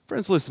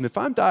 Friends, listen, if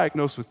I'm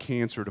diagnosed with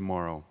cancer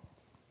tomorrow,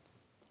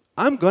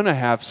 I'm going to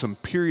have some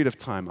period of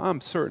time,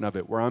 I'm certain of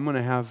it, where I'm going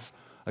to have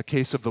a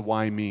case of the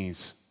why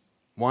me's.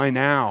 Why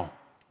now?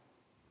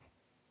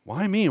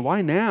 Why me?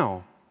 Why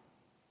now?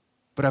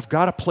 But I've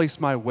got to place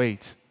my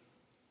weight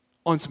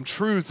on some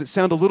truths that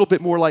sound a little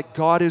bit more like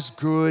God is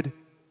good,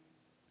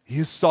 He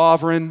is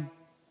sovereign.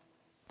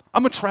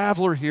 I'm a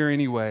traveler here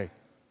anyway.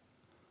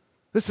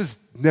 This is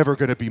never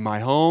going to be my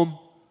home.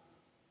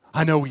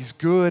 I know He's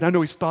good. I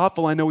know He's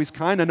thoughtful. I know He's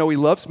kind. I know He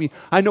loves me.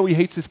 I know He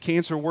hates His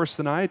cancer worse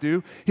than I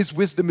do. His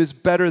wisdom is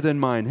better than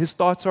mine. His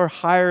thoughts are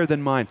higher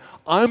than mine.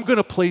 I'm going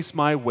to place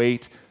my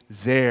weight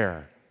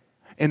there.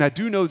 And I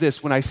do know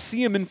this, when I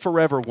see Him in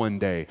forever one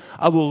day,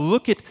 I will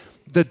look at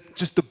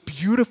just the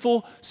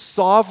beautiful,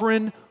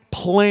 sovereign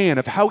plan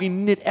of how He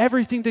knit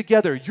everything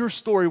together, your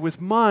story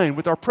with mine,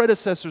 with our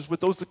predecessors,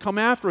 with those that come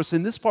after us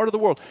in this part of the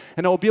world.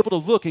 And I will be able to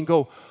look and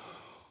go,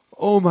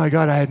 oh my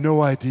God, I had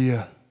no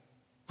idea.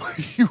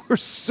 You are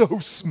so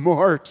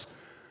smart.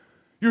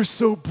 You're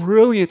so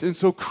brilliant and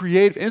so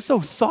creative and so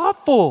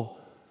thoughtful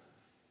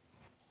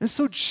and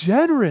so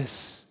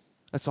generous.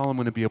 That's all I'm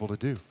going to be able to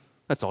do.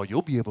 That's all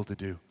you'll be able to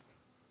do.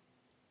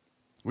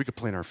 We could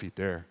plant our feet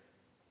there.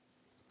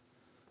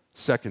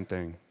 Second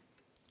thing,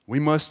 we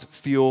must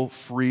feel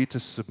free to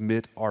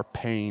submit our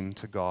pain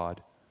to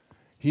God.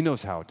 He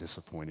knows how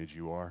disappointed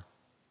you are.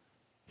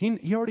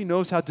 He already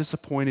knows how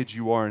disappointed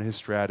you are in His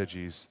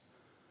strategies.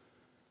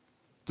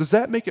 Does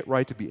that make it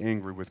right to be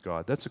angry with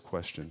God? That's a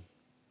question.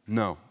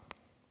 No,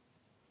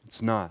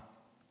 it's not.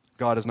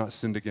 God has not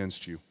sinned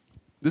against you.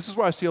 This is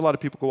where I see a lot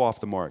of people go off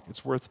the mark.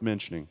 It's worth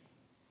mentioning.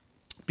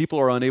 People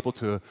are unable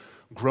to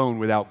groan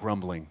without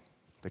grumbling.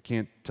 They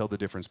can't tell the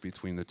difference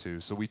between the two.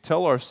 So we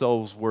tell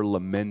ourselves we're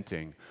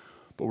lamenting,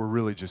 but we're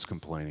really just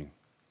complaining.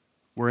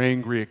 We're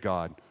angry at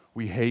God.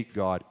 We hate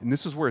God. And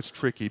this is where it's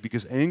tricky,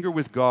 because anger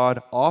with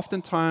God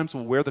oftentimes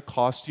will wear the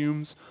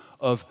costumes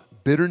of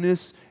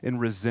bitterness and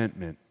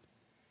resentment.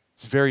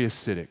 It's very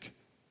acidic.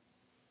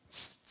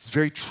 It's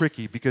very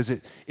tricky because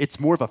it's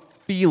more of a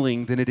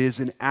feeling than it is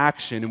an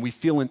action, and we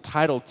feel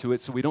entitled to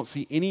it, so we don't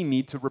see any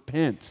need to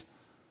repent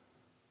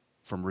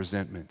from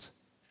resentment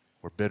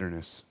or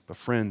bitterness. But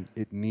friend,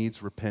 it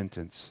needs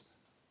repentance.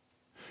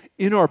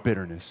 In our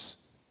bitterness,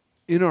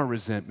 in our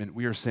resentment,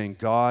 we are saying,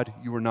 God,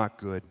 you are not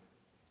good.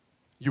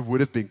 You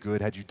would have been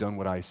good had you done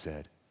what I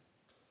said.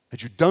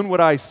 Had you done what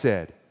I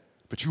said,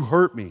 but you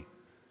hurt me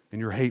and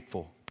you're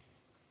hateful.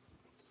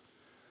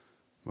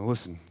 Well,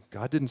 listen,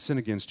 God didn't sin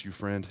against you,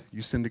 friend.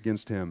 You sinned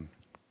against Him.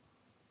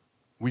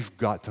 We've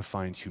got to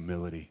find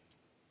humility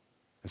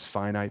as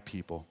finite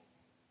people.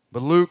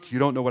 But Luke, you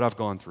don't know what I've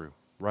gone through,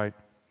 right?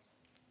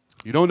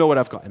 You don't know what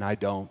I've gone, and I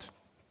don't.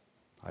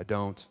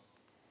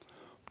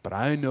 But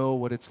I know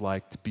what it's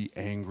like to be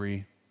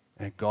angry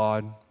at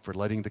God for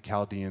letting the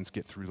Chaldeans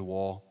get through the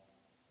wall.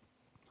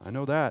 I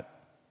know that.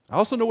 I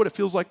also know what it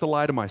feels like to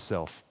lie to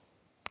myself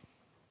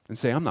and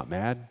say, I'm not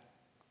mad.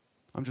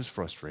 I'm just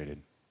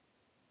frustrated.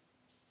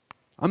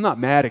 I'm not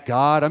mad at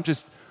God. I'm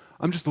just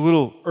a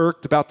little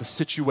irked about the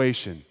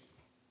situation.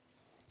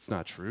 It's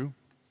not true.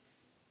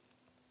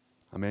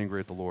 I'm angry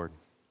at the Lord.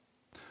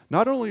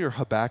 Not only are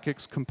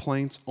Habakkuk's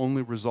complaints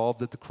only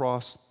resolved at the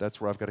cross,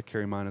 that's where I've got to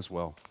carry mine as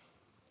well.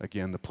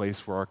 Again, the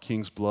place where our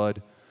King's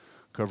blood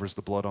covers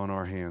the blood on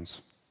our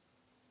hands.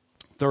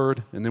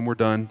 Third, and then we're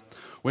done,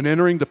 when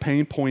entering the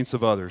pain points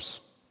of others,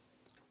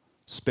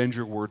 spend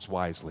your words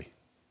wisely.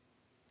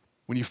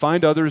 When you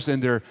find others in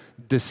their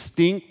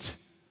distinct,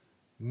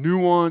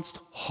 nuanced,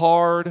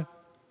 hard,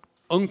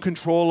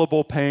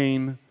 uncontrollable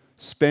pain,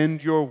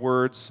 spend your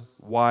words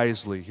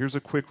wisely. Here's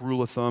a quick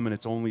rule of thumb, and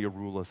it's only a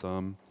rule of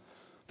thumb.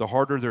 The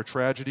harder their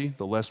tragedy,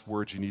 the less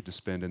words you need to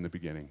spend in the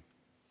beginning.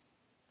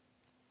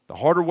 The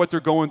harder what they're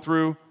going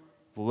through,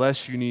 the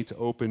less you need to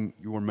open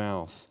your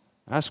mouth.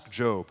 Ask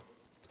Job.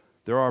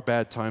 There are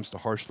bad times to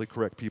harshly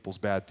correct people's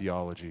bad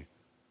theology.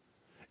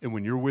 And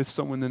when you're with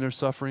someone and they're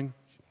suffering,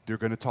 they're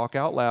going to talk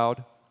out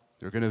loud,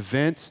 they're going to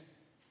vent,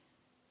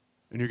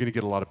 and you're going to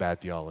get a lot of bad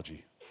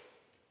theology,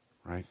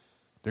 right?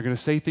 They're going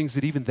to say things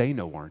that even they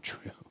know aren't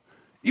true.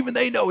 Even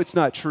they know it's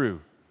not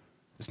true.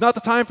 It's not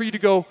the time for you to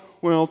go,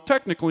 well,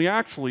 technically,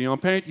 actually, on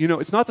pain,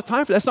 it's not the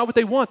time for that. That's not what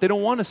they want. They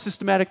don't want a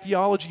systematic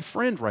theology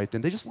friend right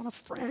then. They just want a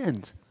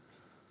friend.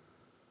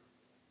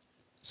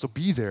 So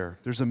be there.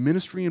 There's a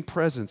ministry in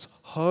presence.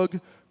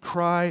 Hug,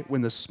 cry.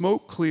 When the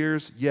smoke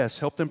clears, yes,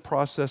 help them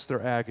process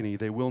their agony.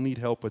 They will need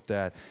help with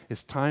that.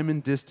 As time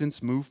and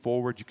distance move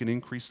forward, you can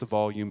increase the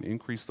volume,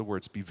 increase the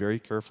words. Be very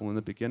careful in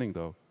the beginning,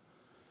 though.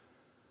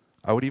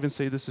 I would even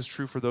say this is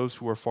true for those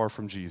who are far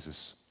from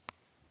Jesus.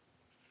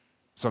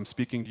 So I'm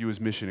speaking to you as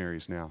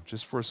missionaries now,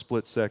 just for a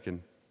split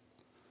second.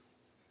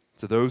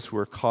 To those who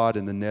are caught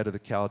in the net of the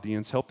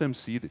Chaldeans, help them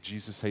see that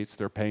Jesus hates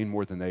their pain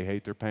more than they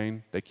hate their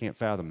pain. They can't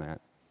fathom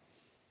that.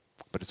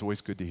 But it's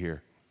always good to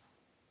hear.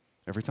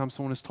 Every time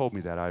someone has told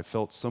me that, I've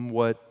felt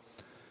somewhat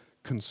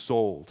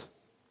consoled.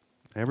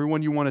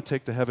 Everyone you want to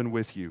take to heaven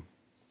with you,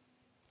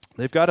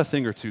 they've got a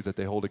thing or two that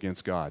they hold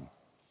against God.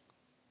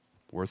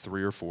 Or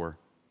 3 or 4,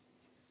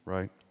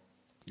 right?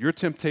 Your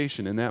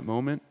temptation in that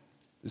moment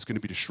is going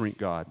to be to shrink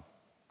God.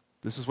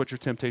 This is what your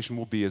temptation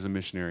will be as a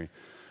missionary,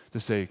 to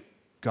say,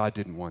 God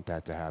didn't want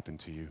that to happen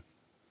to you.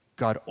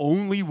 God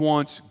only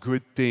wants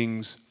good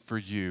things for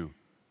you.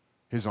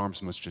 His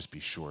arms must just be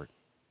short.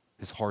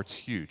 His heart's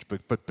huge.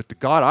 But the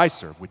God I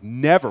serve would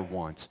never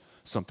want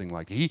something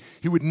like that.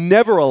 He would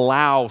never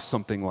allow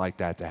something like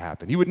that to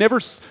happen. He would never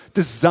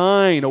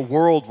design a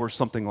world where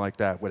something like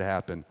that would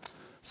happen.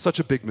 Such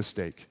a big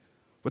mistake.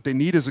 What they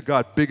need is a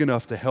God big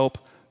enough to help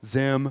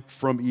them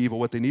from evil.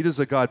 What they need is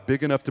a God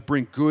big enough to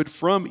bring good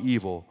from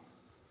evil.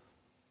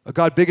 A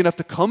God big enough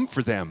to come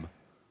for them.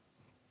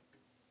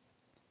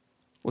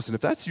 Listen,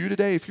 if that's you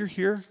today, if you're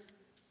here,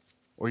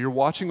 or you're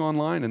watching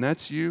online and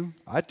that's you,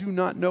 I do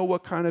not know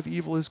what kind of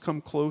evil has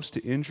come close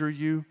to injure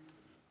you,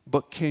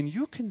 but can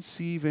you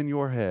conceive in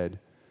your head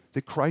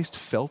that Christ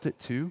felt it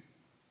too?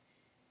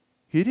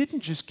 He didn't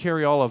just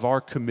carry all of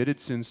our committed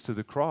sins to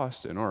the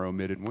cross and our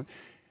omitted one.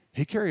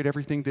 He carried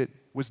everything that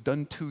was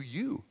done to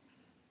you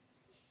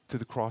to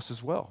the cross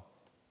as well.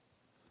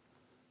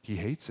 He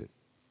hates it.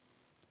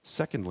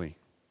 Secondly,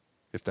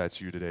 if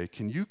that's you today,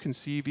 can you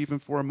conceive even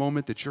for a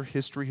moment that your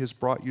history has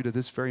brought you to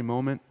this very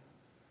moment?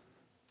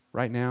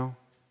 Right now,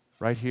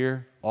 right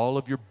here, all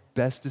of your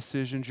best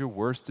decisions, your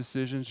worst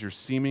decisions, your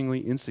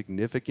seemingly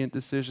insignificant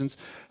decisions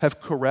have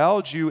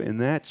corralled you in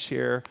that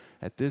chair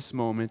at this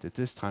moment, at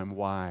this time.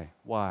 Why?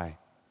 Why?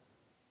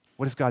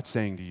 What is God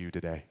saying to you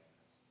today?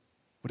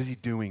 What is he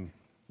doing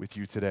with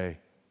you today?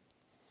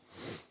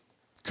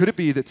 Could it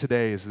be that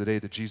today is the day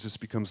that Jesus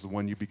becomes the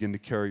one you begin to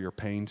carry your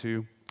pain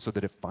to so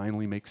that it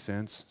finally makes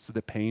sense, so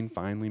that pain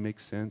finally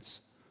makes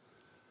sense?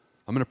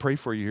 I'm going to pray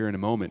for you here in a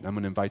moment. I'm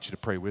going to invite you to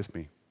pray with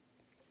me.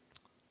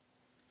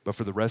 But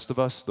for the rest of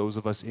us, those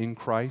of us in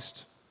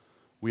Christ,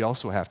 we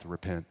also have to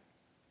repent.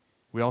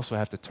 We also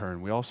have to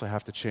turn. We also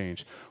have to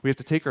change. We have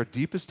to take our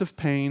deepest of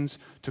pains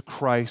to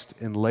Christ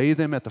and lay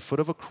them at the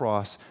foot of a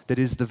cross that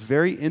is the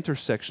very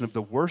intersection of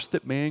the worst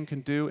that man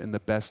can do and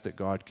the best that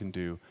God can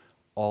do,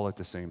 all at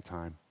the same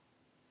time.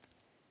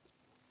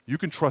 You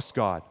can trust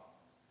God.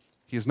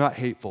 He is not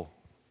hateful.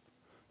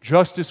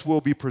 Justice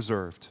will be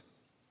preserved.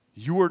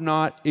 You are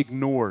not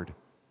ignored.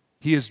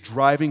 He is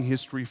driving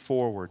history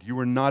forward. You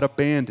are not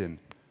abandoned.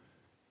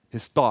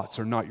 His thoughts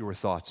are not your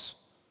thoughts.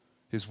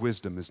 His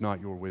wisdom is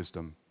not your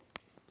wisdom.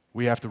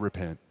 We have to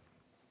repent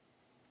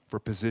for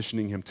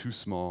positioning him too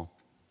small,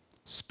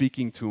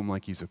 speaking to him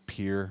like he's a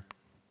peer,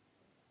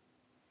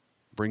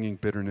 bringing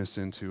bitterness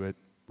into it,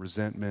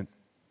 resentment.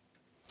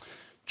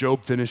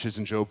 Job finishes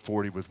in Job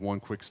 40 with one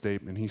quick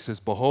statement. He says,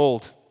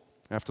 "Behold,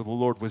 after the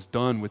Lord was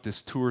done with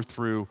this tour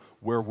through,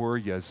 where were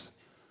yez?"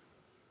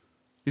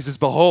 He says,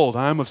 "Behold,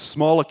 I am of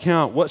small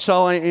account. What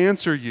shall I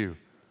answer you?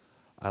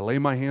 I lay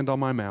my hand on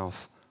my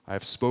mouth. I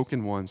have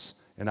spoken once,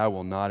 and I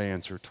will not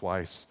answer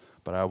twice,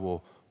 but I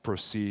will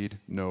proceed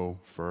no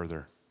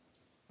further."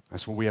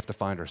 That's where we have to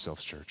find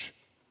ourselves, church.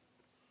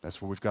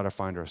 That's where we've got to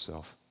find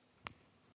ourselves.